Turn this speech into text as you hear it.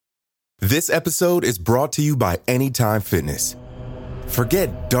This episode is brought to you by Anytime Fitness.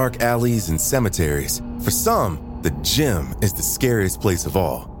 Forget dark alleys and cemeteries. For some, the gym is the scariest place of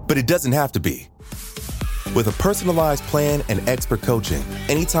all, but it doesn't have to be. With a personalized plan and expert coaching,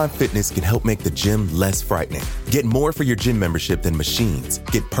 Anytime Fitness can help make the gym less frightening. Get more for your gym membership than machines.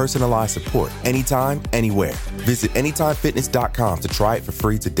 Get personalized support anytime, anywhere. Visit AnytimeFitness.com to try it for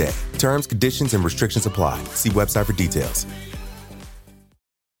free today. Terms, conditions, and restrictions apply. See website for details.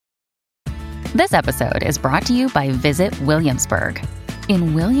 This episode is brought to you by Visit Williamsburg.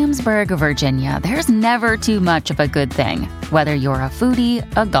 In Williamsburg, Virginia, there's never too much of a good thing. Whether you're a foodie,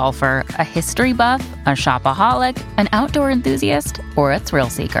 a golfer, a history buff, a shopaholic, an outdoor enthusiast, or a thrill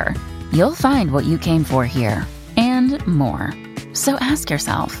seeker, you'll find what you came for here and more. So ask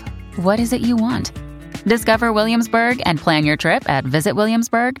yourself, what is it you want? Discover Williamsburg and plan your trip at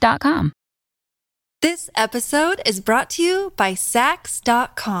visitwilliamsburg.com. This episode is brought to you by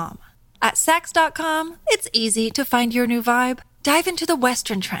Sax.com. At Sax.com, it's easy to find your new vibe. Dive into the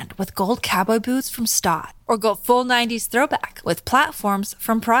Western trend with gold cowboy boots from Stott, or go full 90s throwback with platforms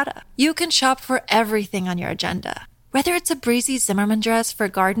from Prada. You can shop for everything on your agenda, whether it's a breezy Zimmermann dress for a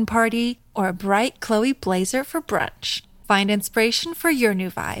garden party or a bright Chloe blazer for brunch. Find inspiration for your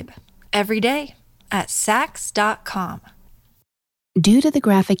new vibe every day at Sax.com. Due to the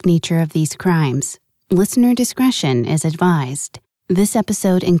graphic nature of these crimes, listener discretion is advised. This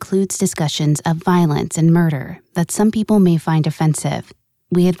episode includes discussions of violence and murder that some people may find offensive.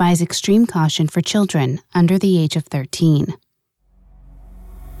 We advise extreme caution for children under the age of 13.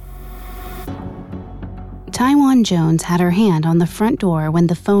 Taiwan Jones had her hand on the front door when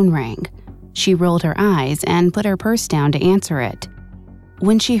the phone rang. She rolled her eyes and put her purse down to answer it.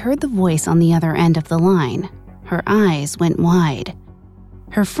 When she heard the voice on the other end of the line, her eyes went wide.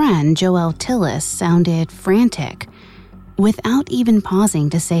 Her friend, Joelle Tillis, sounded frantic. Without even pausing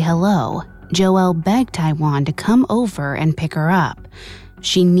to say hello, Joelle begged Taiwan to come over and pick her up.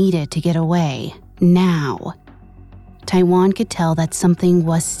 She needed to get away, now. Taiwan could tell that something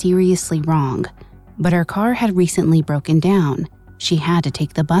was seriously wrong, but her car had recently broken down. She had to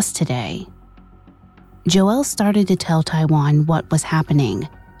take the bus today. Joelle started to tell Taiwan what was happening,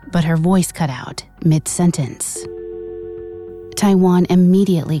 but her voice cut out mid-sentence. Taiwan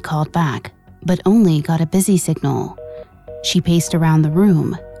immediately called back, but only got a busy signal. She paced around the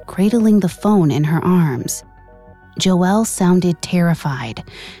room, cradling the phone in her arms. Joelle sounded terrified,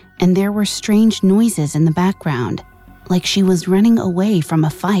 and there were strange noises in the background, like she was running away from a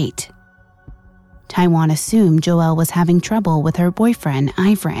fight. Taiwan assumed Joelle was having trouble with her boyfriend,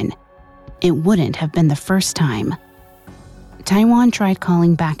 Ivrin. It wouldn't have been the first time. Taiwan tried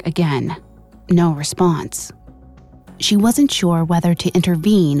calling back again. No response. She wasn't sure whether to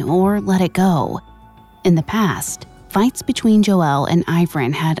intervene or let it go. In the past, fights between Joelle and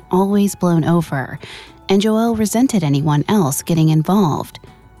Ivrin had always blown over, and Joelle resented anyone else getting involved.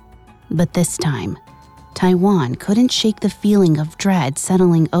 But this time, Taiwan couldn't shake the feeling of dread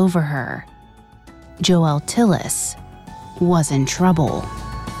settling over her. Joelle Tillis was in trouble.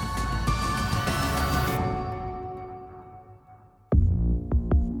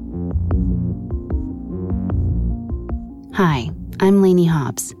 Hi, I'm Lainey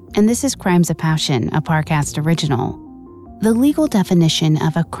Hobbs, and this is Crimes of Passion, a Parcast original. The legal definition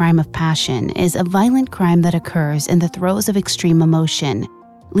of a crime of passion is a violent crime that occurs in the throes of extreme emotion,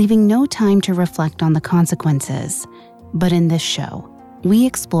 leaving no time to reflect on the consequences. But in this show, we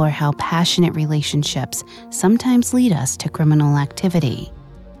explore how passionate relationships sometimes lead us to criminal activity.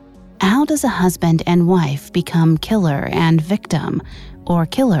 How does a husband and wife become killer and victim, or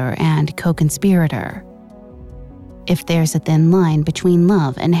killer and co-conspirator? If there's a thin line between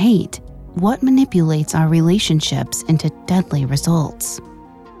love and hate, what manipulates our relationships into deadly results?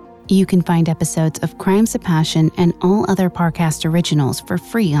 You can find episodes of Crimes of Passion and all other Parcast originals for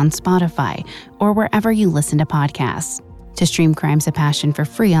free on Spotify or wherever you listen to podcasts. To stream Crimes of Passion for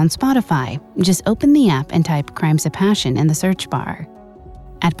free on Spotify, just open the app and type Crimes of Passion in the search bar.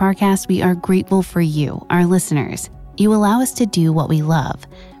 At Parcast, we are grateful for you, our listeners. You allow us to do what we love.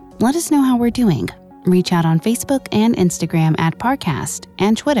 Let us know how we're doing. Reach out on Facebook and Instagram at Parcast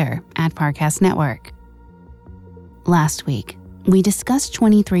and Twitter at Parcast Network. Last week, we discussed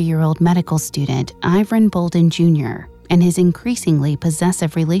 23-year-old medical student Ivrin Bolden Jr. and his increasingly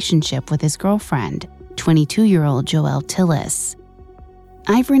possessive relationship with his girlfriend, 22-year-old Joelle Tillis.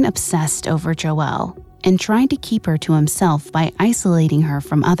 Ivrin obsessed over Joelle and tried to keep her to himself by isolating her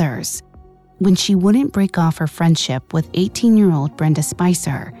from others. When she wouldn't break off her friendship with 18-year-old Brenda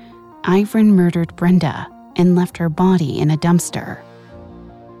Spicer, Ivrin murdered Brenda and left her body in a dumpster.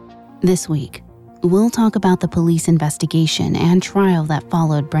 This week, We'll talk about the police investigation and trial that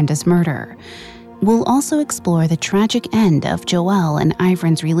followed Brenda's murder. We'll also explore the tragic end of Joelle and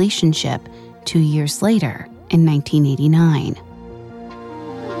Ivrin's relationship 2 years later in 1989.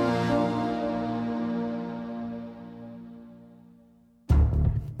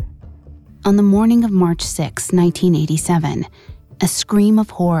 On the morning of March 6, 1987, a scream of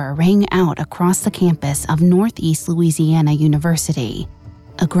horror rang out across the campus of Northeast Louisiana University.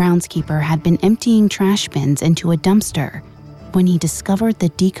 A groundskeeper had been emptying trash bins into a dumpster when he discovered the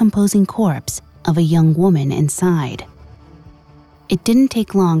decomposing corpse of a young woman inside. It didn't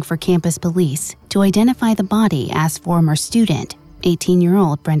take long for campus police to identify the body as former student,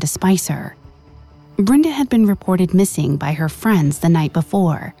 18-year-old Brenda Spicer. Brenda had been reported missing by her friends the night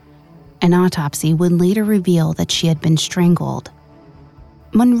before. An autopsy would later reveal that she had been strangled.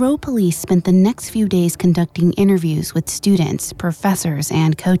 Monroe police spent the next few days conducting interviews with students, professors,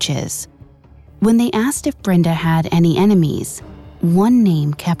 and coaches. When they asked if Brenda had any enemies, one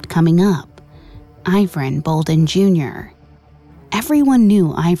name kept coming up: Ivrin Bolden Jr. Everyone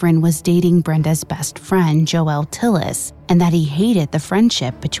knew Ivrin was dating Brenda's best friend, Joelle Tillis, and that he hated the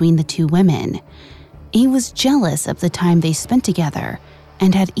friendship between the two women. He was jealous of the time they spent together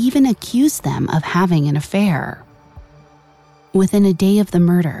and had even accused them of having an affair. Within a day of the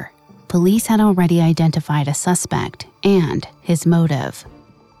murder, police had already identified a suspect and his motive.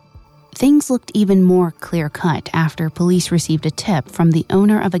 Things looked even more clear-cut after police received a tip from the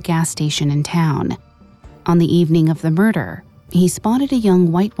owner of a gas station in town. On the evening of the murder, he spotted a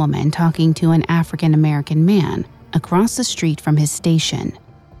young white woman talking to an African-American man across the street from his station.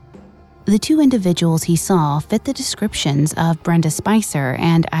 The two individuals he saw fit the descriptions of Brenda Spicer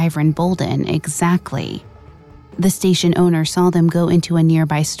and Ivrin Bolden exactly. The station owner saw them go into a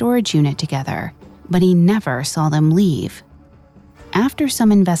nearby storage unit together, but he never saw them leave. After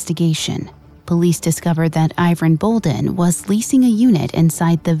some investigation, police discovered that Ivrin Bolden was leasing a unit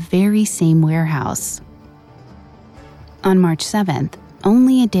inside the very same warehouse. On March 7th,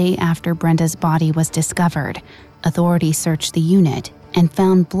 only a day after Brenda's body was discovered, authorities searched the unit and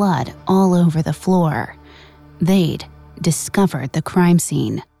found blood all over the floor. They'd discovered the crime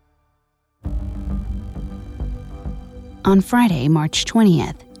scene. On Friday, March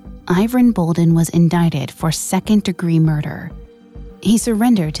 20th, Ivrin Bolden was indicted for second-degree murder. He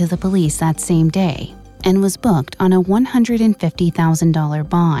surrendered to the police that same day and was booked on a $150,000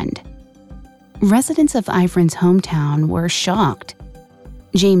 bond. Residents of Ivrin's hometown were shocked.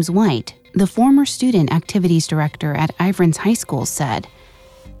 James White, the former student activities director at Ivrin's high school, said,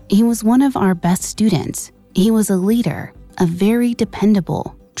 "He was one of our best students. He was a leader, a very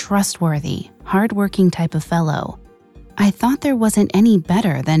dependable, trustworthy, hardworking type of fellow. I thought there wasn't any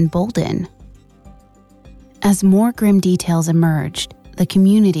better than Bolden." As more grim details emerged, the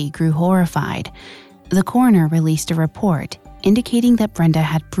community grew horrified. The coroner released a report indicating that Brenda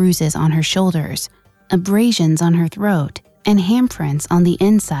had bruises on her shoulders, abrasions on her throat, and handprints on the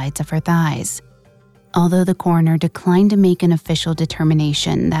insides of her thighs. Although the coroner declined to make an official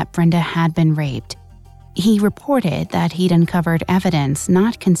determination that Brenda had been raped, he reported that he'd uncovered evidence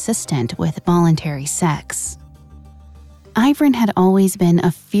not consistent with voluntary sex. Ivrin had always been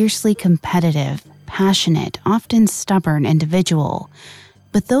a fiercely competitive, passionate, often stubborn individual,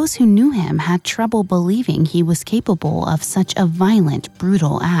 but those who knew him had trouble believing he was capable of such a violent,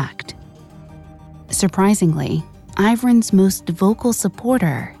 brutal act. Surprisingly, Ivrin's most vocal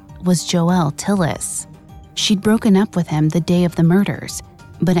supporter was Joelle Tillis. She'd broken up with him the day of the murders,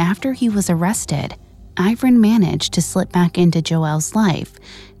 but after he was arrested, Ivrin managed to slip back into Joelle's life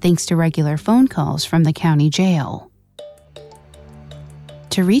thanks to regular phone calls from the county jail.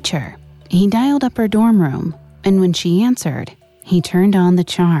 To reach her, he dialed up her dorm room, and when she answered, he turned on the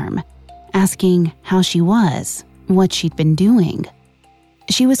charm, asking how she was, what she'd been doing.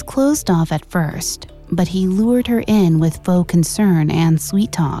 She was closed off at first, but he lured her in with faux concern and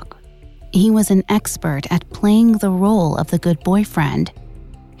sweet talk. He was an expert at playing the role of the good boyfriend.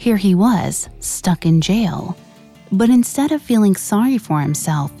 Here he was, stuck in jail. But instead of feeling sorry for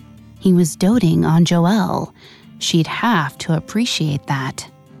himself, he was doting on Joelle. She'd have to appreciate that.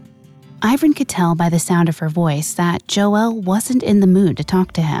 Ivrin could tell by the sound of her voice that Joelle wasn't in the mood to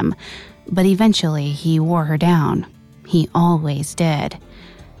talk to him, but eventually he wore her down. He always did.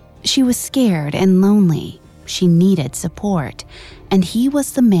 She was scared and lonely. She needed support, and he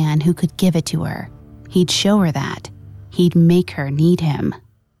was the man who could give it to her. He'd show her that. He'd make her need him.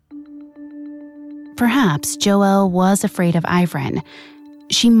 Perhaps Joelle was afraid of Ivrin.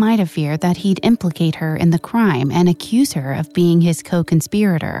 She might have feared that he'd implicate her in the crime and accuse her of being his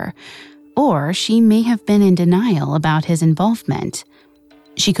co-conspirator. Or she may have been in denial about his involvement.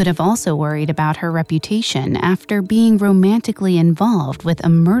 She could have also worried about her reputation after being romantically involved with a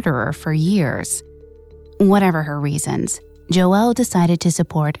murderer for years. Whatever her reasons, Joelle decided to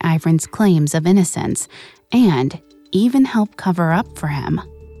support Ivrin's claims of innocence and even help cover up for him.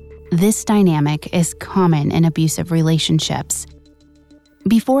 This dynamic is common in abusive relationships.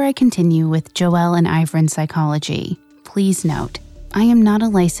 Before I continue with Joelle and Ivrin's psychology, please note, I am not a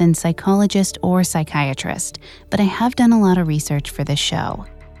licensed psychologist or psychiatrist, but I have done a lot of research for this show.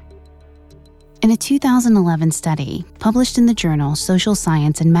 In a 2011 study published in the journal Social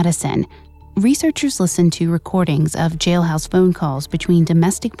Science and Medicine, researchers listened to recordings of jailhouse phone calls between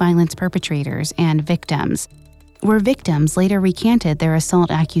domestic violence perpetrators and victims. Where victims later recanted their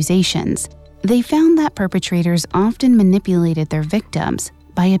assault accusations, they found that perpetrators often manipulated their victims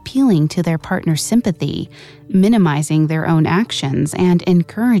by appealing to their partner's sympathy, minimizing their own actions, and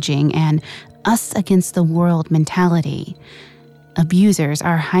encouraging an us-against-the-world mentality. Abusers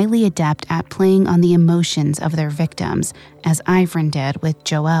are highly adept at playing on the emotions of their victims, as Ivrin did with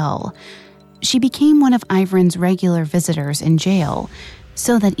Joelle. She became one of Ivrin's regular visitors in jail,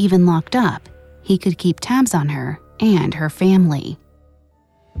 so that even locked up, he could keep tabs on her and her family.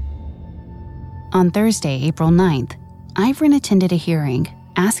 On Thursday, April 9th, Ivrin attended a hearing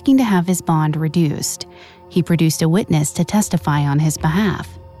asking to have his bond reduced. He produced a witness to testify on his behalf,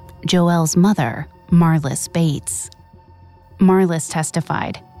 Joelle's mother, Marlis Bates. Marlis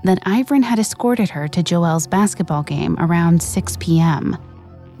testified that Ivrin had escorted her to Joelle's basketball game around 6 p.m.,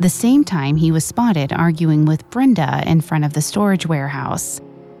 the same time he was spotted arguing with Brenda in front of the storage warehouse.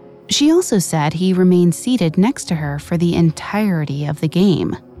 She also said he remained seated next to her for the entirety of the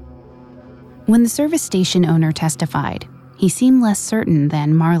game. When the service station owner testified, he seemed less certain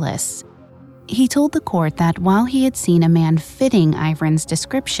than Marlis. He told the court that while he had seen a man fitting Ivrin's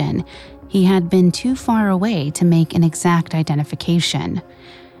description, he had been too far away to make an exact identification.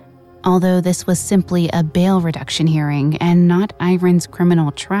 Although this was simply a bail reduction hearing and not Ivrin's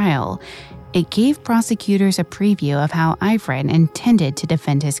criminal trial, it gave prosecutors a preview of how Ivrin intended to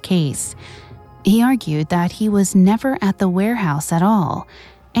defend his case. He argued that he was never at the warehouse at all,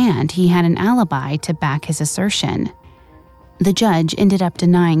 and he had an alibi to back his assertion. The judge ended up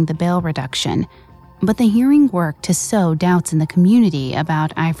denying the bail reduction, but the hearing worked to sow doubts in the community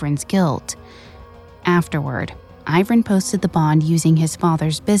about Ivrin's guilt. Afterward, Ivrin posted the bond using his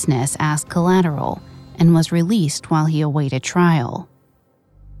father's business as collateral and was released while he awaited trial.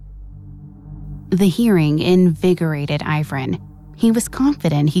 The hearing invigorated Ivrin. He was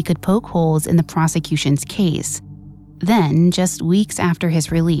confident he could poke holes in the prosecution's case. Then, just weeks after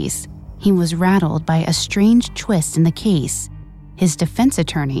his release, he was rattled by a strange twist in the case. His defense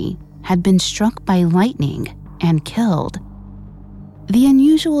attorney had been struck by lightning and killed. The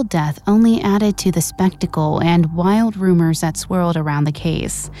unusual death only added to the spectacle and wild rumors that swirled around the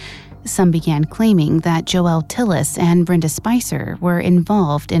case. Some began claiming that Joelle Tillis and Brenda Spicer were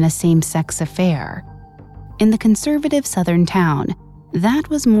involved in a same-sex affair. In the conservative southern town, that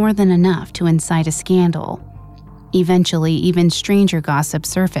was more than enough to incite a scandal. Eventually, even stranger gossip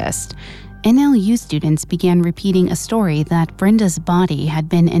surfaced. NLU students began repeating a story that Brenda's body had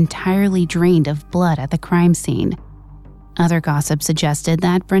been entirely drained of blood at the crime scene. Other gossip suggested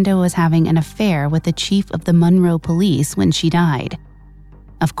that Brenda was having an affair with the chief of the Monroe Police when she died.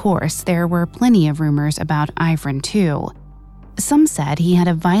 Of course, there were plenty of rumors about Ivrin too. Some said he had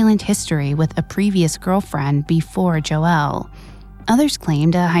a violent history with a previous girlfriend before Joelle. Others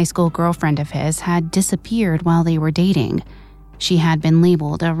claimed a high school girlfriend of his had disappeared while they were dating. She had been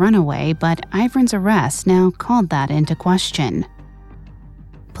labeled a runaway, but Ivrin's arrest now called that into question.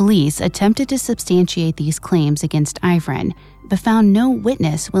 Police attempted to substantiate these claims against Ivrin, but found no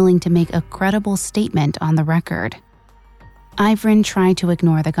witness willing to make a credible statement on the record. Ivrin tried to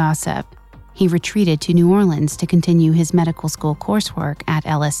ignore the gossip. He retreated to New Orleans to continue his medical school coursework at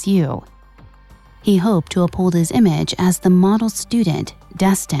LSU. He hoped to uphold his image as the model student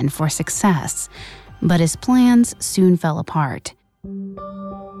destined for success, but his plans soon fell apart.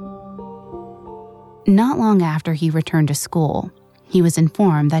 Not long after he returned to school, he was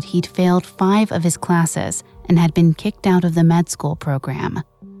informed that he'd failed 5 of his classes and had been kicked out of the med school program.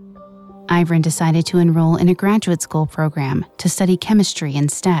 Ivrin decided to enroll in a graduate school program to study chemistry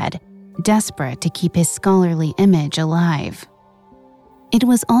instead, desperate to keep his scholarly image alive. It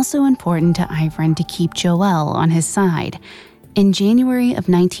was also important to Ivrin to keep Joelle on his side. In January of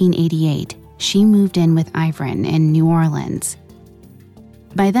 1988, she moved in with Ivrin in New Orleans.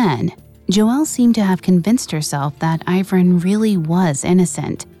 By then, Joelle seemed to have convinced herself that Ivrin really was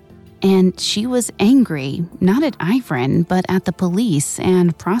innocent, and she was angry, not at Ivrin, but at the police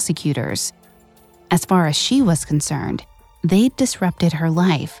and prosecutors. As far as she was concerned, They'd disrupted her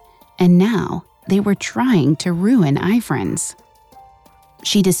life, and now they were trying to ruin Ivrin's.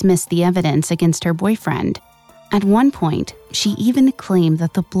 She dismissed the evidence against her boyfriend. At one point, she even claimed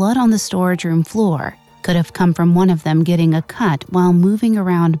that the blood on the storage room floor could have come from one of them getting a cut while moving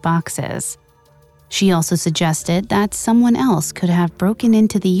around boxes. She also suggested that someone else could have broken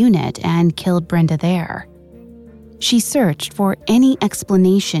into the unit and killed Brenda there. She searched for any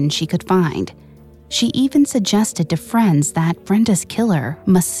explanation she could find. She even suggested to friends that Brenda's killer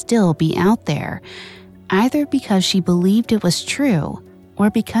must still be out there, either because she believed it was true or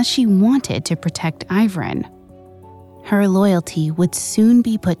because she wanted to protect Ivrin. Her loyalty would soon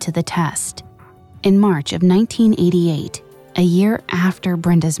be put to the test. In March of 1988, a year after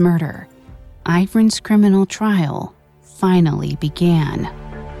Brenda's murder, Ivrin's criminal trial finally began.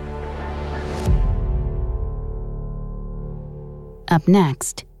 Up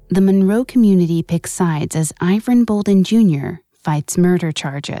next, the Monroe community picks sides as Ivrin Bolden Jr. fights murder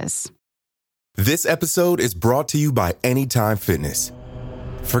charges. This episode is brought to you by Anytime Fitness.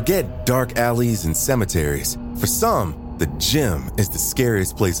 Forget dark alleys and cemeteries. For some, the gym is the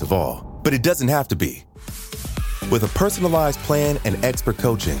scariest place of all, but it doesn't have to be. With a personalized plan and expert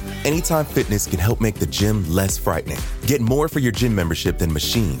coaching, Anytime Fitness can help make the gym less frightening. Get more for your gym membership than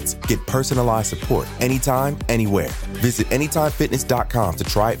machines. Get personalized support anytime, anywhere. Visit AnytimeFitness.com to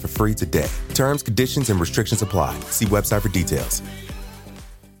try it for free today. Terms, conditions, and restrictions apply. See website for details.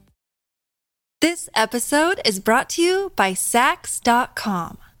 This episode is brought to you by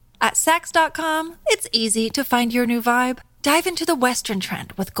Sax.com. At Sax.com, it's easy to find your new vibe. Dive into the Western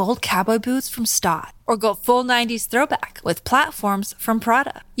trend with gold cowboy boots from Stott, or go full 90s throwback with platforms from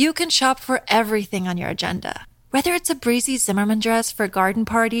Prada. You can shop for everything on your agenda, whether it's a breezy Zimmermann dress for a garden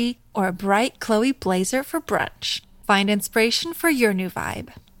party or a bright Chloe blazer for brunch. Find inspiration for your new vibe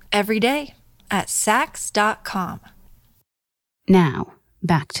every day at Sax.com. Now,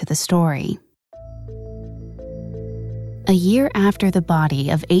 back to the story. A year after the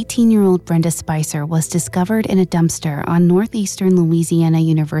body of 18-year-old Brenda Spicer was discovered in a dumpster on Northeastern Louisiana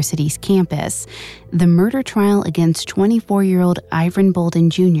University's campus, the murder trial against 24-year-old Ivrin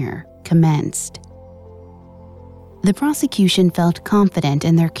Bolden Jr. commenced. The prosecution felt confident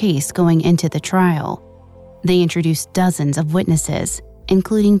in their case going into the trial. They introduced dozens of witnesses,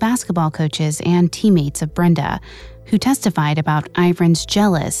 including basketball coaches and teammates of Brenda, who testified about Ivrin's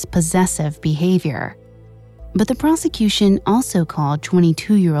jealous, possessive behavior. But the prosecution also called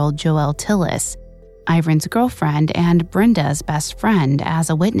 22-year-old Joelle Tillis, Ivrin's girlfriend and Brenda's best friend, as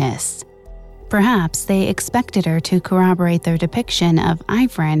a witness. Perhaps they expected her to corroborate their depiction of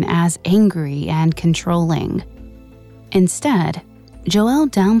Ivrin as angry and controlling. Instead, Joelle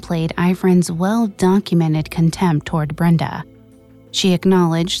downplayed Ivrin's well-documented contempt toward Brenda. She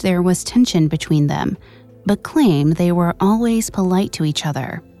acknowledged there was tension between them, but claimed they were always polite to each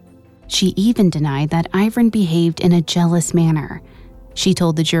other. She even denied that Ivrin behaved in a jealous manner. She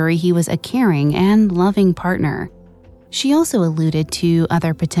told the jury he was a caring and loving partner. She also alluded to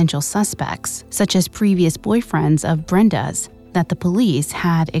other potential suspects, such as previous boyfriends of Brenda's, that the police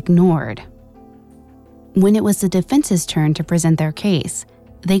had ignored. When it was the defense's turn to present their case,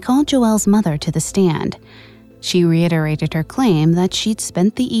 they called Joelle's mother to the stand. She reiterated her claim that she'd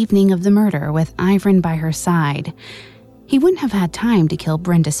spent the evening of the murder with Ivrin by her side. He wouldn't have had time to kill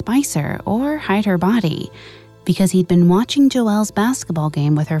Brenda Spicer or hide her body because he'd been watching Joelle's basketball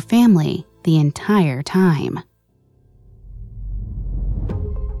game with her family the entire time.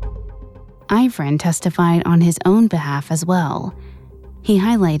 Ivrin testified on his own behalf as well. He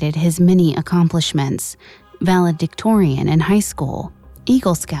highlighted his many accomplishments: valedictorian in high school,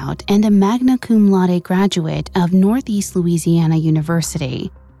 Eagle Scout, and a magna cum laude graduate of Northeast Louisiana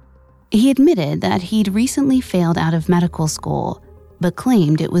University. He admitted that he'd recently failed out of medical school, but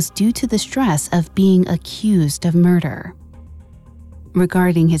claimed it was due to the stress of being accused of murder.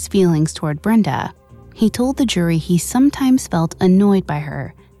 Regarding his feelings toward Brenda, he told the jury he sometimes felt annoyed by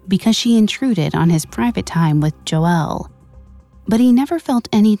her because she intruded on his private time with Joelle, but he never felt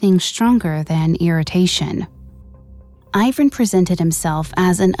anything stronger than irritation. Ivrin presented himself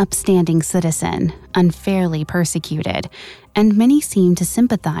as an upstanding citizen, unfairly persecuted, and many seemed to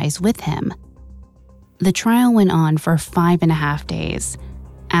sympathize with him. The trial went on for 5.5 days.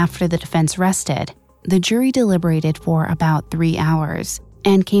 After the defense rested, the jury deliberated for about 3 hours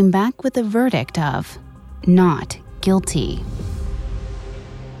and came back with a verdict of not guilty.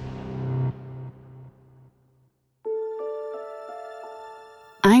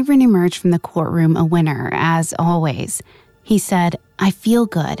 Ivrin emerged from the courtroom a winner, as always. He said, "I feel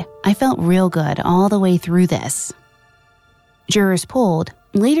good. I felt real good all the way through this." Jurors polled,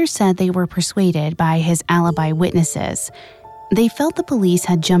 later said they were persuaded by his alibi witnesses. They felt the police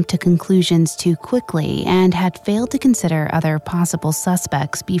had jumped to conclusions too quickly and had failed to consider other possible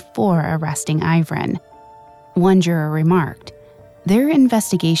suspects before arresting Ivrin. One juror remarked, "Their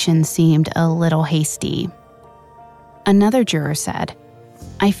investigation seemed a little hasty." Another juror said,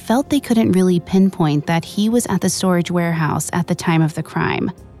 "I felt they couldn't really pinpoint that he was at the storage warehouse at the time of the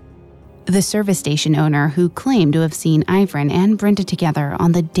crime." The service station owner who claimed to have seen Ivrin and Brenda together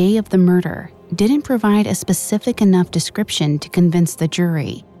on the day of the murder didn't provide a specific enough description to convince the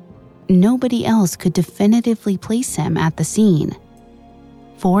jury. Nobody else could definitively place him at the scene.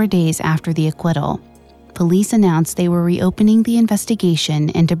 4 days after the acquittal, police announced they were reopening the investigation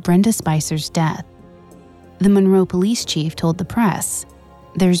into Brenda Spicer's death. The Monroe police chief told the press,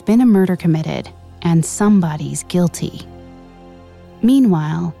 "There's been a murder committed, and somebody's guilty."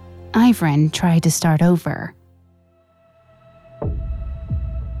 Meanwhile, Ivrin tried to start over.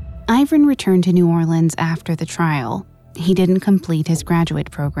 Ivrin returned to New Orleans after the trial. He didn't complete his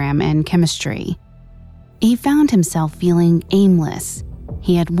graduate program in chemistry. He found himself feeling aimless.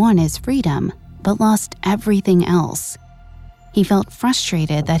 He had won his freedom, but lost everything else. He felt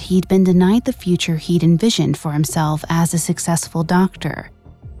frustrated that he'd been denied the future he'd envisioned for himself as a successful doctor.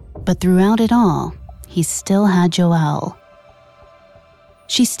 But throughout it all, he still had Joelle.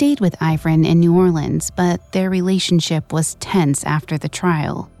 She stayed with Ivrin in New Orleans, but their relationship was tense after the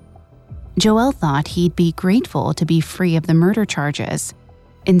trial. Joelle thought he'd be grateful to be free of the murder charges.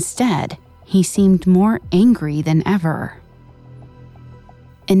 Instead, he seemed more angry than ever.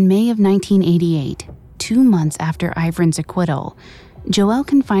 In May of 1988, 2 months after Ivrin's acquittal, Joelle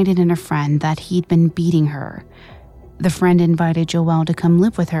confided in a friend that he'd been beating her. The friend invited Joelle to come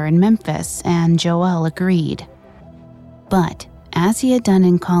live with her in Memphis, and Joelle agreed. But, as he had done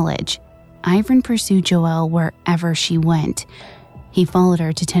in college, Ivrin pursued Joelle wherever she went. He followed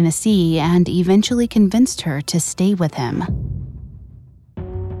her to Tennessee and eventually convinced her to stay with him.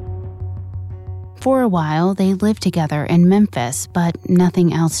 For a while, they lived together in Memphis, but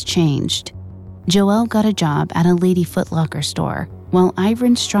nothing else changed. Joelle got a job at a Lady Foot Locker store, while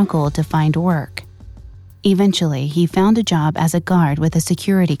Ivrin struggled to find work. Eventually, he found a job as a guard with a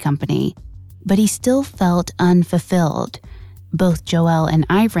security company, but he still felt unfulfilled. Both Joelle and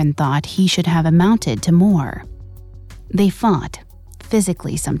Ivrin thought he should have amounted to more. They fought,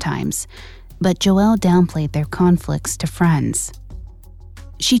 physically sometimes, but Joelle downplayed their conflicts to friends.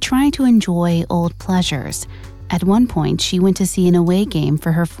 She tried to enjoy old pleasures. At one point, she went to see an away game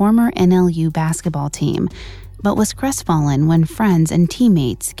for her former NLU basketball team, but was crestfallen when friends and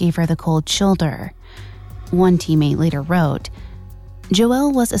teammates gave her the cold shoulder. One teammate later wrote,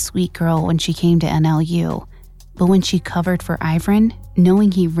 "Joelle was a sweet girl when she came to NLU, but when she covered for Ivrin,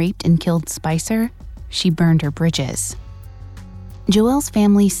 knowing he raped and killed Spicer, she burned her bridges." Joelle's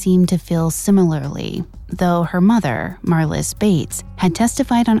family seemed to feel similarly, though her mother, Marlis Bates, had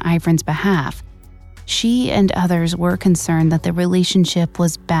testified on Ivrin's behalf. She and others were concerned that the relationship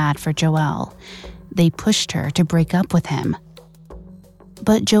was bad for Joelle. They pushed her to break up with him.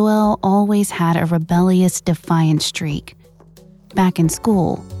 But Joelle always had a rebellious, defiant streak. Back in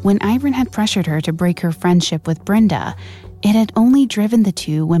school, when Ivrin had pressured her to break her friendship with Brenda, it had only driven the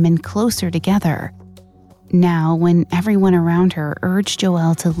two women closer together. Now, when everyone around her urged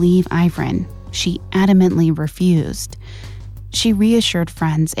Joelle to leave Ivrin, she adamantly refused. She reassured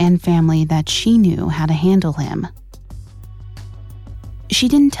friends and family that she knew how to handle him. She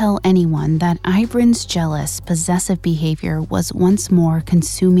didn't tell anyone that Ivrin's jealous, possessive behavior was once more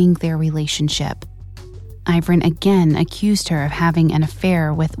consuming their relationship. Ivrin again accused her of having an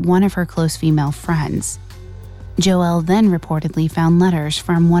affair with one of her close female friends. Joelle then reportedly found letters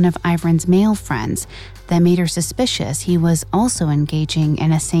from one of Ivrin's male friends that made her suspicious he was also engaging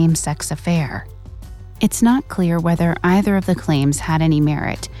in a same-sex affair. It's not clear whether either of the claims had any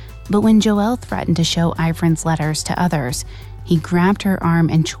merit, but when Joelle threatened to show Ivrin's letters to others, he grabbed her arm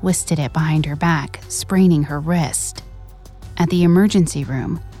and twisted it behind her back, spraining her wrist. At the emergency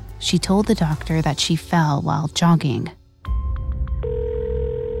room, she told the doctor that she fell while jogging.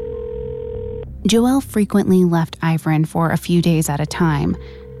 Joelle frequently left Ivrin for a few days at a time,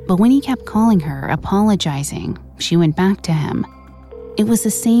 but when he kept calling her, apologizing, she went back to him. It was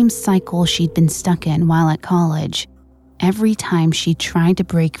the same cycle she'd been stuck in while at college. Every time she tried to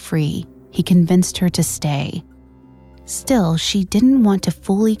break free, he convinced her to stay. Still, she didn't want to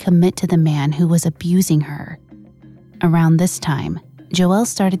fully commit to the man who was abusing her. Around this time, Joelle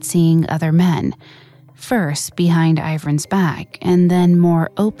started seeing other men, first behind Ivrin's back, and then more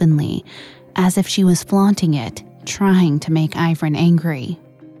openly, as if she was flaunting it, trying to make Ivrin angry.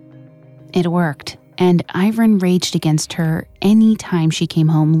 It worked, and Ivrin raged against her any time she came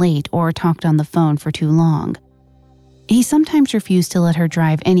home late or talked on the phone for too long. He sometimes refused to let her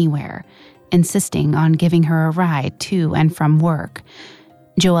drive anywhere, insisting on giving her a ride to and from work.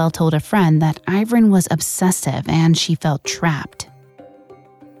 Joelle told a friend that Ivrin was obsessive and she felt trapped.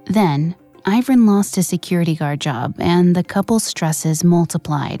 Then, Ivrin lost his security guard job and the couple's stresses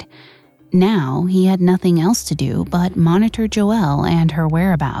multiplied. Now, he had nothing else to do but monitor Joelle and her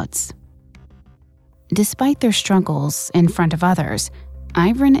whereabouts. Despite their struggles in front of others,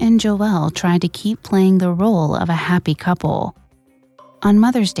 Ivrin and Joelle tried to keep playing the role of a happy couple. On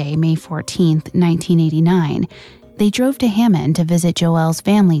Mother's Day, May 14, 1989, they drove to Hammond to visit Joelle's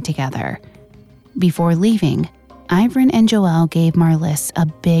family together. Before leaving, Ivrin and Joelle gave Marlis a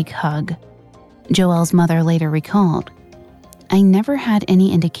big hug. Joelle's mother later recalled, "I never had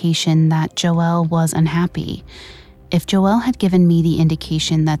any indication that Joelle was unhappy. If Joelle had given me the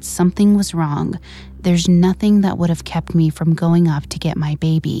indication that something was wrong, there's nothing that would have kept me from going up to get my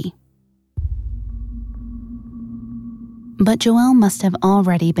baby." But Joelle must have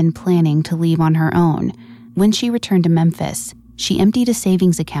already been planning to leave on her own. When she returned to Memphis, she emptied a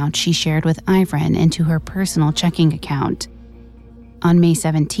savings account she shared with Ivrin into her personal checking account. On May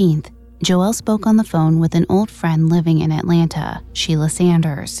 17th, Joelle spoke on the phone with an old friend living in Atlanta, Sheila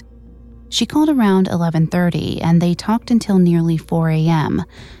Sanders. She called around 11:30 and they talked until nearly 4 a.m.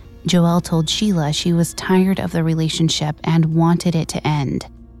 Joelle told Sheila she was tired of the relationship and wanted it to end.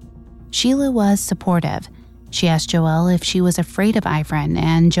 Sheila was supportive. She asked Joelle if she was afraid of Ivrin,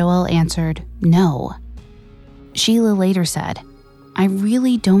 and Joelle answered, no. Sheila later said, "I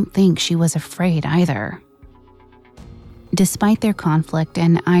really don't think she was afraid either." Despite their conflict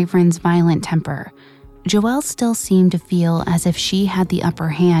and Ivrin's violent temper, Joelle still seemed to feel as if she had the upper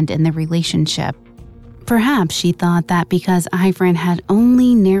hand in the relationship. Perhaps she thought that because Ivrin had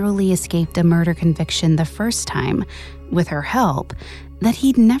only narrowly escaped a murder conviction the first time, with her help, that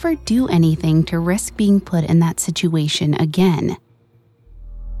he'd never do anything to risk being put in that situation again.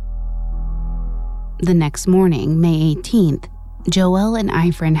 The next morning, May 18th, Joelle and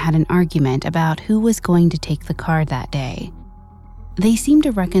Ivrin had an argument about who was going to take the car that day. They seemed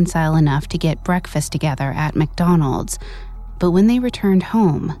to reconcile enough to get breakfast together at McDonald's, but when they returned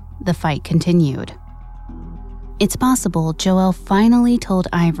home, the fight continued. It's possible Joelle finally told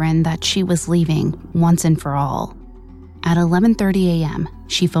Ivrin that she was leaving once and for all. At 11:30 a.m.,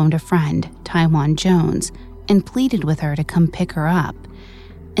 she phoned a friend, Taiwan Jones, and pleaded with her to come pick her up.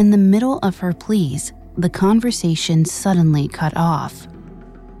 In the middle of her pleas, the conversation suddenly cut off.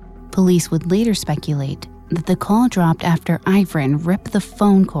 Police would later speculate that the call dropped after Ivrin ripped the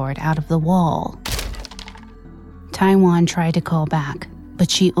phone cord out of the wall. Taiwan tried to call back,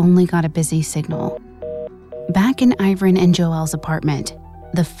 but she only got a busy signal. Back in Ivrin and Joelle's apartment,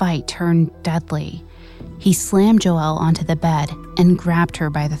 the fight turned deadly. He slammed Joelle onto the bed and grabbed her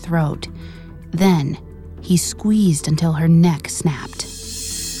by the throat. Then, he squeezed until her neck snapped.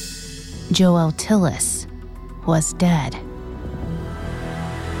 Joelle Tillis was dead.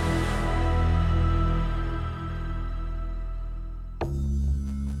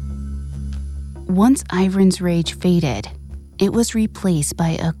 Once Ivrin's rage faded, it was replaced by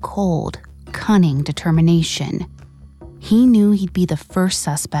a cold, cunning determination. He knew he'd be the first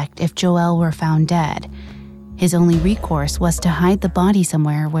suspect if Joelle were found dead. His only recourse was to hide the body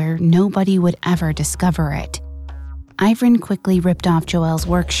somewhere where nobody would ever discover it. Ivrin quickly ripped off Joelle's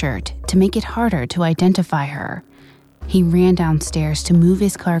work shirt to make it harder to identify her. He ran downstairs to move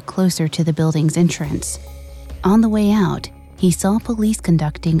his car closer to the building's entrance. On the way out, he saw police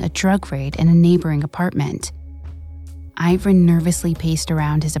conducting a drug raid in a neighboring apartment. Ivrin nervously paced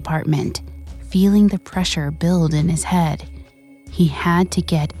around his apartment, feeling the pressure build in his head. He had to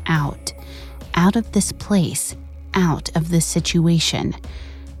get out of this place, out of this situation.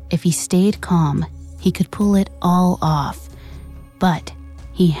 If he stayed calm, he could pull it all off, but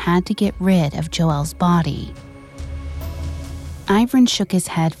he had to get rid of Joelle's body. Ivrin shook his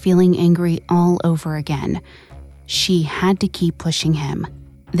head, feeling angry all over again. She had to keep pushing him.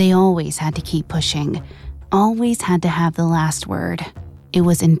 They always had to keep pushing, always had to have the last word. It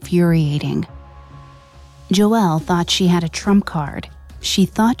was infuriating. Joelle thought she had a trump card. She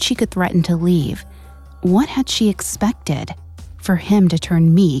thought she could threaten to leave. What had she expected? For him to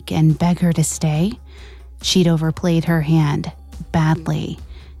turn meek and beg her to stay? She'd overplayed her hand, badly,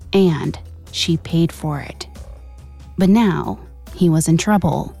 and she paid for it. But now, he was in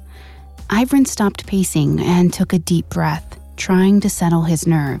trouble. Ivrin stopped pacing and took a deep breath, trying to settle his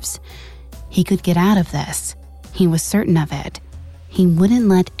nerves. He could get out of this. He was certain of it. He wouldn't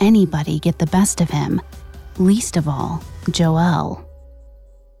let anybody get the best of him, least of all, Joelle.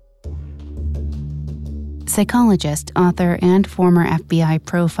 Psychologist, author, and former FBI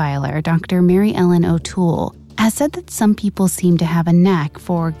profiler Dr. Mary Ellen O'Toole has said that some people seem to have a knack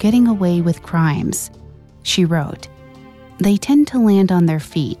for getting away with crimes. She wrote, "They tend to land on their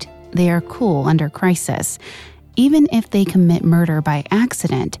feet. They are cool under crisis. Even if they commit murder by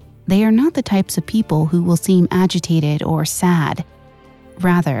accident, they are not the types of people who will seem agitated or sad.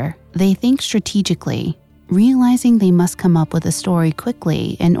 Rather, they think strategically, realizing they must come up with a story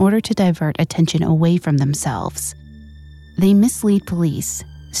quickly in order to divert attention away from themselves. They mislead police,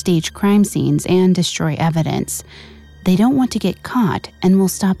 stage crime scenes, and destroy evidence. They don't want to get caught and will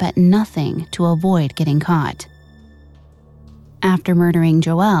stop at nothing to avoid getting caught." After murdering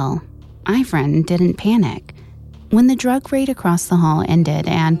Joelle, Ivrin didn't panic. When the drug raid across the hall ended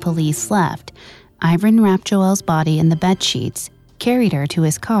and police left, Ivrin wrapped Joelle's body in the bedsheets, carried her to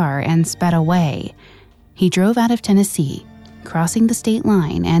his car, and sped away. He drove out of Tennessee, crossing the state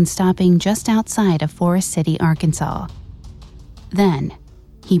line and stopping just outside of Forest City, Arkansas. Then,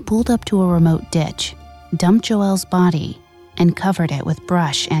 he pulled up to a remote ditch, dumped Joelle's body, and covered it with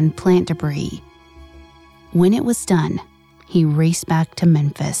brush and plant debris. When it was done, he raced back to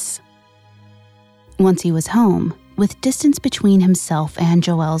Memphis. Once he was home, with distance between himself and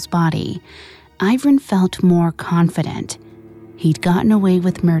Joelle's body, Ivrin felt more confident. He'd gotten away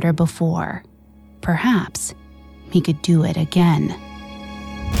with murder before. Perhaps he could do it again.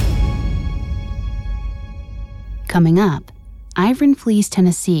 Coming up, Ivrin flees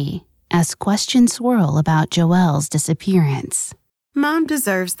Tennessee as questions swirl about Joelle's disappearance. Mom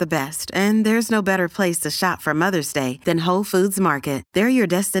deserves the best, and there's no better place to shop for Mother's Day than Whole Foods Market. They're your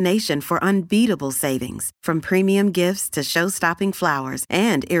destination for unbeatable savings, from premium gifts to show-stopping flowers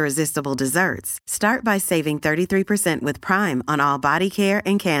and irresistible desserts. Start by saving 33% with Prime on all body care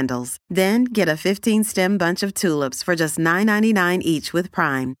and candles. Then get a 15-stem bunch of tulips for just $9.99 each with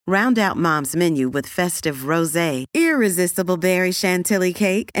Prime. Round out Mom's menu with festive rosé, irresistible berry chantilly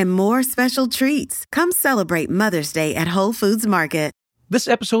cake, and more special treats. Come celebrate Mother's Day at Whole Foods Market. This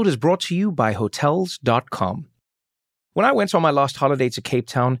episode is brought to you by Hotels.com. When I went on my last holiday to Cape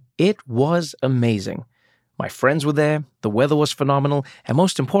Town, it was amazing. My friends were there, the weather was phenomenal, and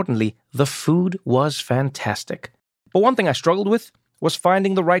most importantly, the food was fantastic. But one thing I struggled with was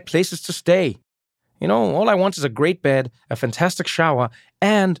finding the right places to stay. You know, all I want is a great bed, a fantastic shower,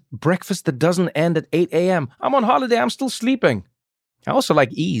 and breakfast that doesn't end at 8 a.m. I'm on holiday, I'm still sleeping. I also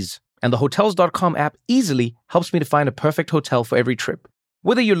like ease, and the Hotels.com app easily helps me to find a perfect hotel for every trip.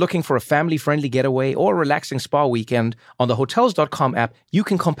 Whether you're looking for a family-friendly getaway or a relaxing spa weekend, on the Hotels.com app, you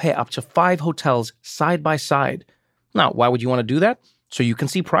can compare up to 5 hotels side by side. Now, why would you want to do that? So you can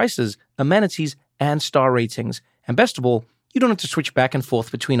see prices, amenities, and star ratings. And best of all, you don't have to switch back and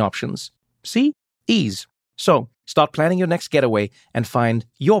forth between options. See? Ease. So, start planning your next getaway and find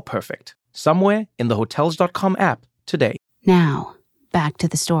your perfect somewhere in the Hotels.com app today. Now, back to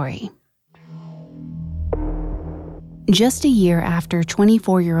the story. Just a year after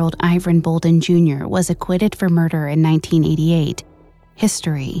 24-year-old Ivrin Bolden Jr. was acquitted for murder in 1988,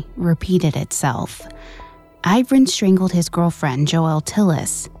 history repeated itself. Ivrin strangled his girlfriend, Joelle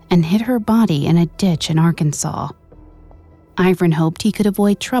Tillis, and hid her body in a ditch in Arkansas. Ivrin hoped he could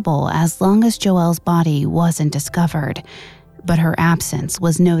avoid trouble as long as Joelle's body wasn't discovered, but her absence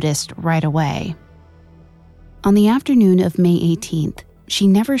was noticed right away. On the afternoon of May 18th, she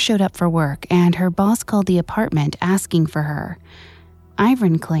never showed up for work, and her boss called the apartment asking for her.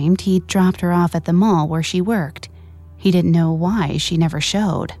 Ivrin claimed he'd dropped her off at the mall where she worked. He didn't know why she never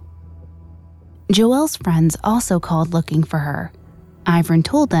showed. Joelle's friends also called looking for her. Ivrin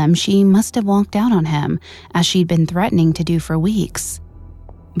told them she must have walked out on him, as she'd been threatening to do for weeks.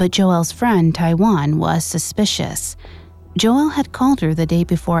 But Joelle's friend, Taiwan, was suspicious. Joelle had called her the day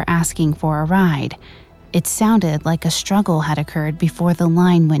before asking for a ride. It sounded like a struggle had occurred before the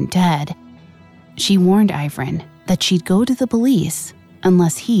line went dead. She warned Ivrin that she'd go to the police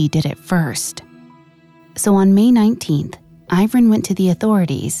unless he did it first. So on May 19th, Ivrin went to the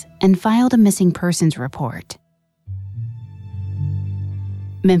authorities and filed a missing persons report.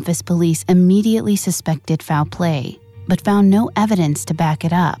 Memphis police immediately suspected foul play, but found no evidence to back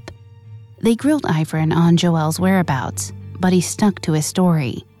it up. They grilled Ivrin on Joelle's whereabouts, but he stuck to his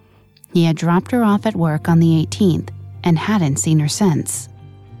story. He had dropped her off at work on the 18th and hadn't seen her since.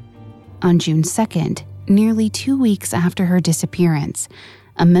 On June 2nd, nearly 2 weeks after her disappearance,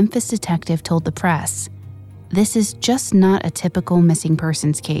 a Memphis detective told the press, "This is just not a typical missing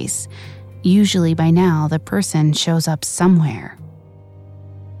persons case. Usually by now, the person shows up somewhere."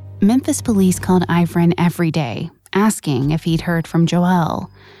 Memphis police called Ivrin every day, asking if he'd heard from Joelle.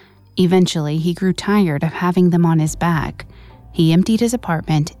 Eventually, he grew tired of having them on his back. He emptied his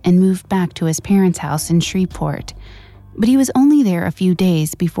apartment and moved back to his parents' house in Shreveport. But he was only there a few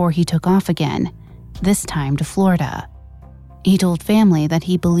days before he took off again, this time to Florida. He told family that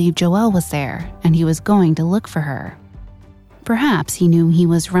he believed Joelle was there and he was going to look for her. Perhaps he knew he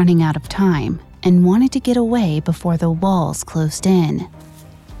was running out of time and wanted to get away before the walls closed in.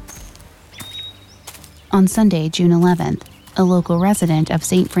 On Sunday, June 11th, a local resident of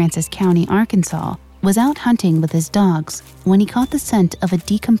St. Francis County, Arkansas, was out hunting with his dogs when he caught the scent of a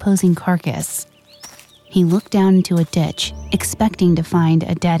decomposing carcass. He looked down into a ditch, expecting to find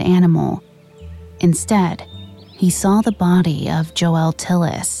a dead animal. Instead, he saw the body of Joelle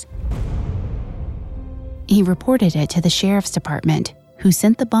Tillis. He reported it to the sheriff's department, who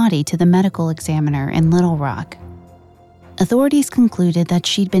sent the body to the medical examiner in Little Rock. Authorities concluded that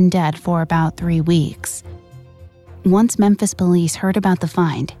she'd been dead for about 3 weeks. Once Memphis police heard about the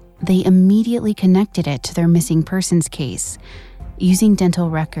find, they immediately connected it to their missing persons case. Using dental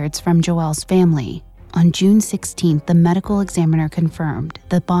records from Joelle's family, on June 16th, the medical examiner confirmed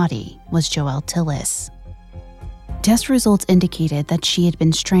the body was Joelle Tillis. Test results indicated that she had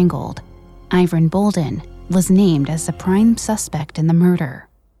been strangled. Ivrin Bolden was named as the prime suspect in the murder.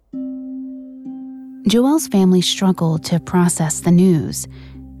 Joelle's family struggled to process the news.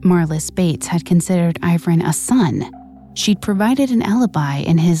 Marlis Bates had considered Ivrin a son. She'd provided an alibi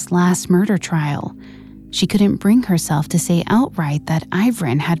in his last murder trial. She couldn't bring herself to say outright that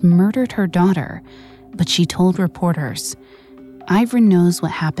Ivrin had murdered her daughter, but she told reporters, "Ivrin knows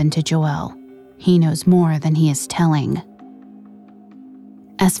what happened to Joelle. He knows more than he is telling."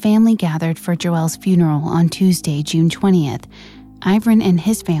 As family gathered for Joelle's funeral on Tuesday, June 20th, Ivrin and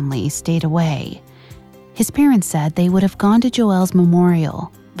his family stayed away. His parents said they would have gone to Joelle's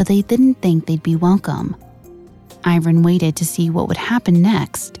memorial, but they didn't think they'd be welcome. Ivrin waited to see what would happen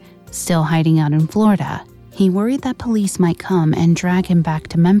next. Still hiding out in Florida, he worried that police might come and drag him back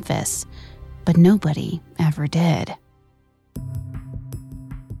to Memphis, but nobody ever did.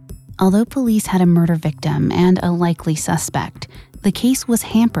 Although police had a murder victim and a likely suspect, the case was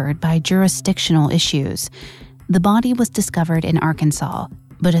hampered by jurisdictional issues. The body was discovered in Arkansas,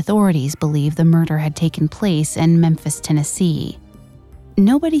 but authorities believe the murder had taken place in Memphis, Tennessee.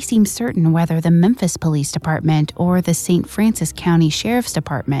 Nobody seems certain whether the Memphis Police Department or the St. Francis County Sheriff's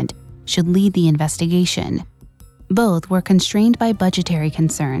Department should lead the investigation. Both were constrained by budgetary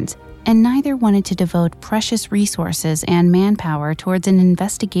concerns, and neither wanted to devote precious resources and manpower towards an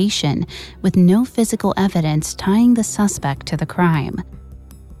investigation with no physical evidence tying the suspect to the crime.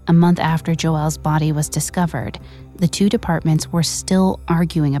 A month after Joelle's body was discovered, the two departments were still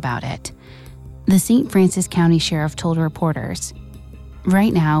arguing about it. The St. Francis County Sheriff told reporters,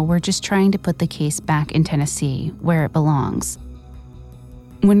 "Right now, we're just trying to put the case back in Tennessee, where it belongs."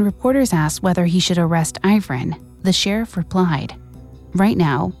 When reporters asked whether he should arrest Ivrin, the sheriff replied, "Right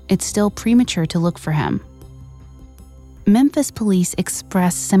now, it's still premature to look for him." Memphis police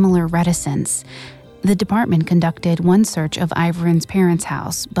expressed similar reticence. The department conducted one search of Ivrin's parents'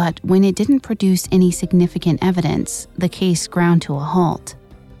 house, but when it didn't produce any significant evidence, the case ground to a halt.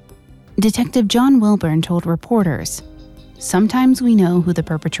 Detective John Wilburn told reporters, "Sometimes we know who the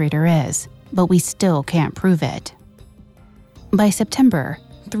perpetrator is, but we still can't prove it." By September,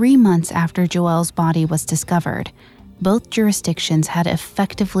 3 months after Joelle's body was discovered, both jurisdictions had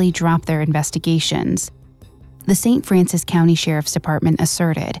effectively dropped their investigations. The St. Francis County Sheriff's Department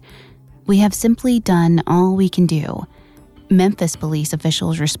asserted, "We have simply done all we can do." Memphis police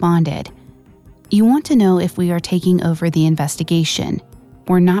officials responded, "You want to know if we are taking over the investigation.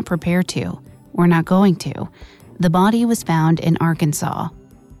 We're not prepared to. We're not going to. The body was found in Arkansas."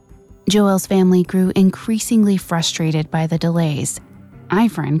 Joelle's family grew increasingly frustrated by the delays.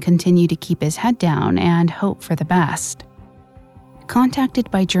 Ivrin continued to keep his head down and hope for the best.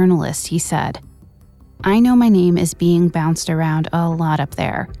 Contacted by journalists, he said, "I know my name is being bounced around a lot up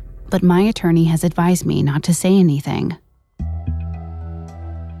there, but my attorney has advised me not to say anything."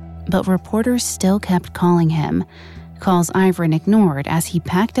 But reporters still kept calling him, calls Ivrin ignored as he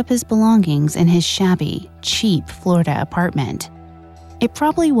packed up his belongings in his shabby, cheap Florida apartment. It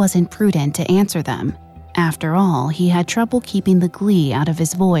probably wasn't prudent to answer them. After all, he had trouble keeping the glee out of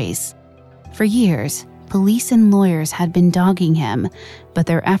his voice. For years, police and lawyers had been dogging him, but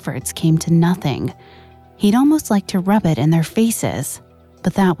their efforts came to nothing. He'd almost like to rub it in their faces,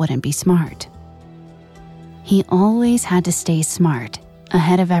 but that wouldn't be smart. He always had to stay smart,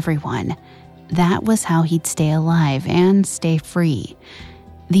 ahead of everyone. That was how he'd stay alive and stay free.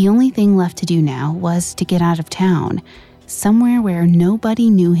 The only thing left to do now was to get out of town, somewhere where nobody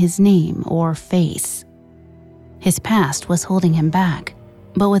knew his name or face. His past was holding him back,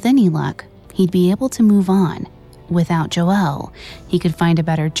 but with any luck, he'd be able to move on, without Joelle, he could find a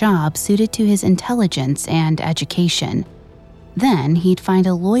better job suited to his intelligence and education. Then he'd find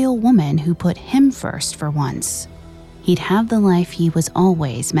a loyal woman who put him first for once. He'd have the life he was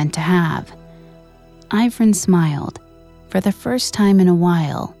always meant to have. Ivrin smiled. For the first time in a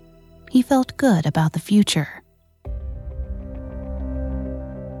while, he felt good about the future.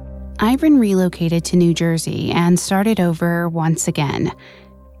 Ivrin relocated to New Jersey and started over once again.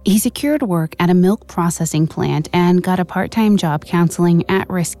 He secured work at a milk processing plant and got a part-time job counseling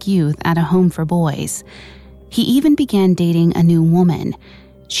at-risk youth at a home for boys. He even began dating a new woman.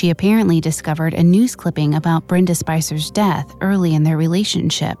 She apparently discovered a news clipping about Brenda Spicer's death early in their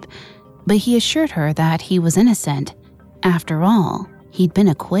relationship, but he assured her that he was innocent. After all, he'd been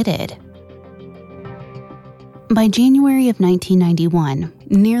acquitted. By January of 1991,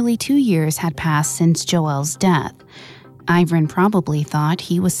 nearly 2 years had passed since Joelle's death. Ivrin probably thought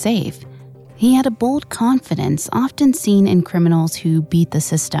he was safe. He had a bold confidence often seen in criminals who beat the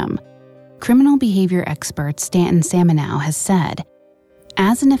system. Criminal behavior expert Stanton Saminow has said,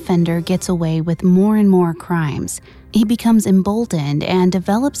 as an offender gets away with more and more crimes, he becomes emboldened and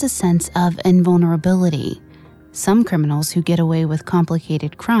develops a sense of invulnerability. Some criminals who get away with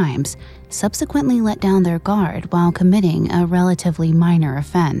complicated crimes subsequently let down their guard while committing a relatively minor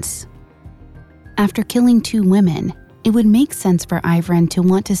offense. After killing 2 women, it would make sense for Ivrin to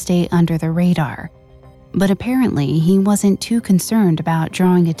want to stay under the radar. But apparently, he wasn't too concerned about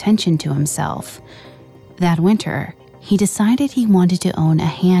drawing attention to himself. That winter, he decided he wanted to own a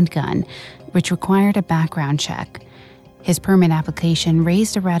handgun, which required a background check. His permit application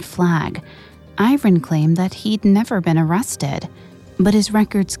raised a red flag. Ivrin claimed that he'd never been arrested, but his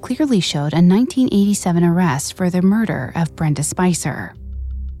records clearly showed a 1987 arrest for the murder of Brenda Spicer.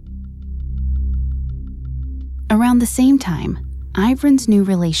 Around the same time, Ivrin's new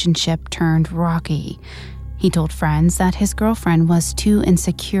relationship turned rocky. He told friends that his girlfriend was too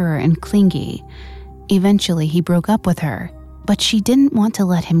insecure and clingy. Eventually, he broke up with her, but she didn't want to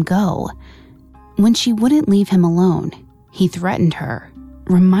let him go. When she wouldn't leave him alone, he threatened her,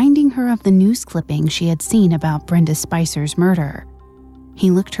 reminding her of the news clipping she had seen about Brenda Spicer's murder.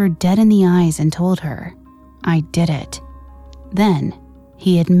 He looked her dead in the eyes and told her, "I did it." Then,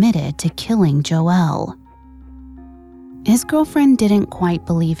 he admitted to killing Joelle. His girlfriend didn't quite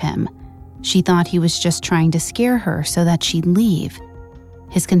believe him. She thought he was just trying to scare her so that she'd leave.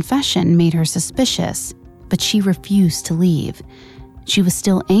 His confession made her suspicious, but she refused to leave. She was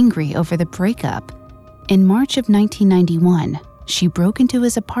still angry over the breakup. In March of 1991, she broke into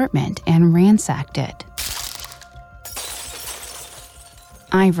his apartment and ransacked it.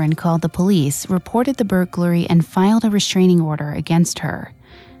 Ivrin called the police, reported the burglary, and filed a restraining order against her.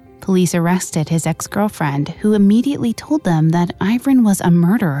 Police arrested his ex-girlfriend, who immediately told them that Ivrin was a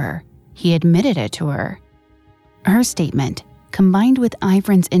murderer. He admitted it to her. Her statement, combined with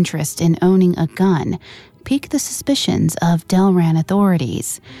Ivrin's interest in owning a gun, piqued the suspicions of Delran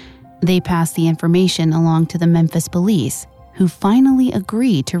authorities. They passed the information along to the Memphis police, who finally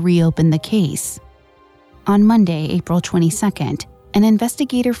agreed to reopen the case. On Monday, April 22nd, an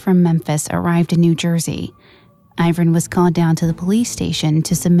investigator from Memphis arrived in New Jersey. Ivrin was called down to the police station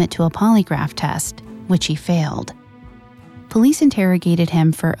to submit to a polygraph test, which he failed. Police interrogated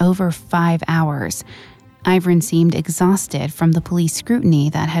him for over 5 hours. Ivrin seemed exhausted from the police scrutiny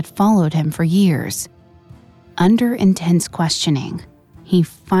that had followed him for years. Under intense questioning, he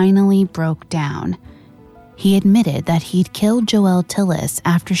finally broke down. He admitted that he'd killed Joelle Tillis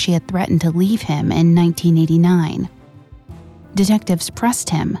after she had threatened to leave him in 1989. Detectives pressed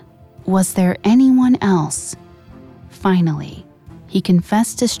him. Was there anyone else? Finally, he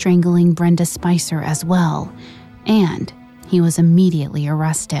confessed to strangling Brenda Spicer as well, and he was immediately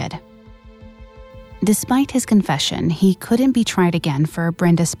arrested. Despite his confession, he couldn't be tried again for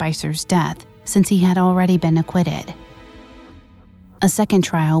Brenda Spicer's death since he had already been acquitted. A second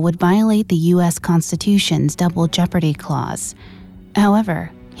trial would violate the U.S. Constitution's double jeopardy clause.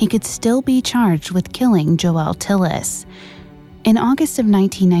 However, he could still be charged with killing Joelle Tillis. In August of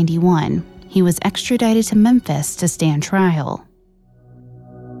 1991, he was extradited to Memphis to stand trial.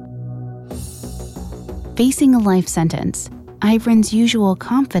 Facing a life sentence, Ivrin's usual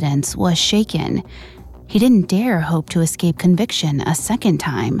confidence was shaken. He didn't dare hope to escape conviction a second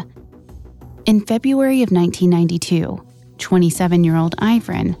time. In February of 1992, 27-year-old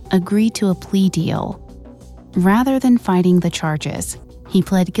Ivrin agreed to a plea deal. Rather than fighting the charges, he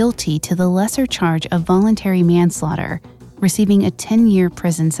pled guilty to the lesser charge of voluntary manslaughter, receiving a 10-year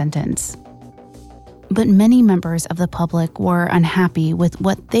prison sentence. But many members of the public were unhappy with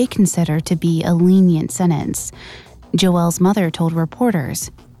what they considered to be a lenient sentence. Joelle's mother told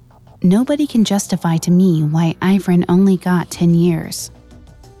reporters, nobody can justify to me why Ivrin only got 10 years.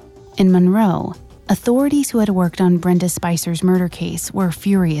 In Monroe, authorities who had worked on Brenda Spicer's murder case were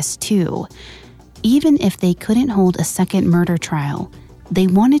furious too. Even if they couldn't hold a second murder trial, they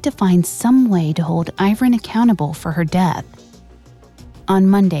wanted to find some way to hold Ivrin accountable for her death. On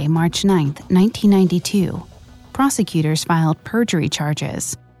Monday, March 9, 1992, prosecutors filed perjury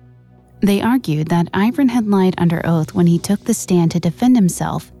charges. They argued that Ivrin had lied under oath when he took the stand to defend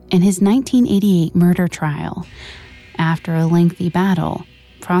himself in his 1988 murder trial. After a lengthy battle,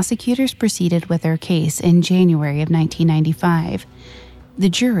 prosecutors proceeded with their case in January of 1995. The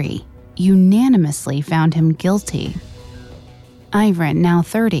jury unanimously found him guilty. Ivrin, now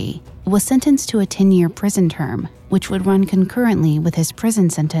 30, was sentenced to a 10-year prison term, which would run concurrently with his prison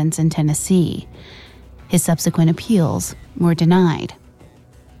sentence in Tennessee. His subsequent appeals were denied.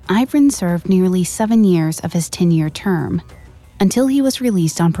 Ivrin served nearly 7 years of his 10-year term, until he was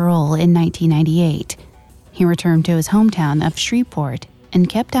released on parole in 1998. He returned to his hometown of Shreveport and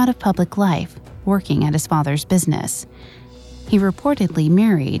kept out of public life, working at his father's business. He reportedly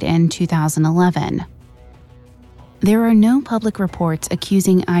married in 2011. There are no public reports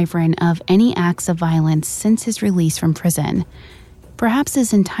accusing Ivrin of any acts of violence since his release from prison. Perhaps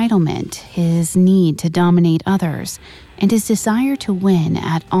his entitlement, his need to dominate others, and his desire to win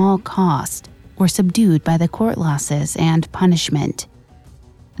at all cost were subdued by the court losses and punishment.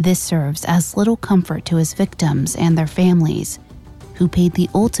 This serves as little comfort to his victims and their families, who paid the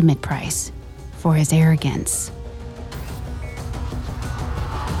ultimate price for his arrogance.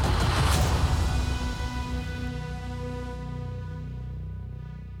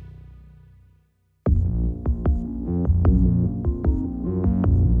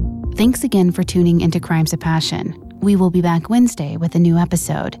 Thanks again for tuning into Crimes of Passion. We will be back Wednesday with a new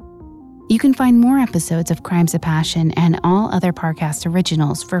episode. You can find more episodes of Crimes of Passion and all other Parcast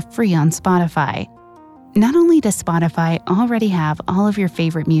originals for free on Spotify. Not only does Spotify already have all of your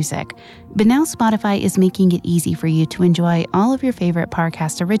favorite music, but now Spotify is making it easy for you to enjoy all of your favorite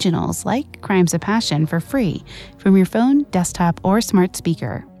Parcast originals like Crimes of Passion for free from your phone, desktop, or smart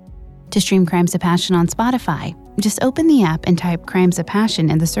speaker. To stream Crimes of Passion on Spotify, just open the app and type Crimes of Passion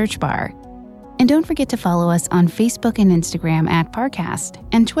in the search bar. And don't forget to follow us on Facebook and Instagram at Parcast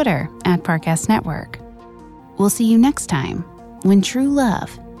and Twitter at Parcast Network. We'll see you next time when true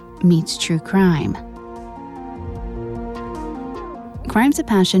love meets true crime. Crimes of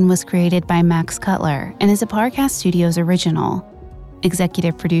Passion was created by Max Cutler and is a Parcast Studios original.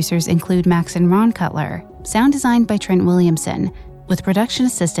 Executive producers include Max and Ron Cutler, sound designed by Trent Williamson, with production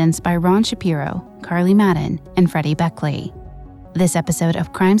assistance by Ron Shapiro, Carly Madden, and Freddie Beckley. This episode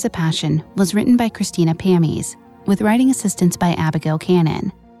of Crimes of Passion was written by Christina Pammies, with writing assistance by Abigail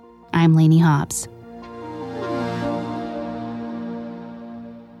Cannon. I'm Lainey Hobbs.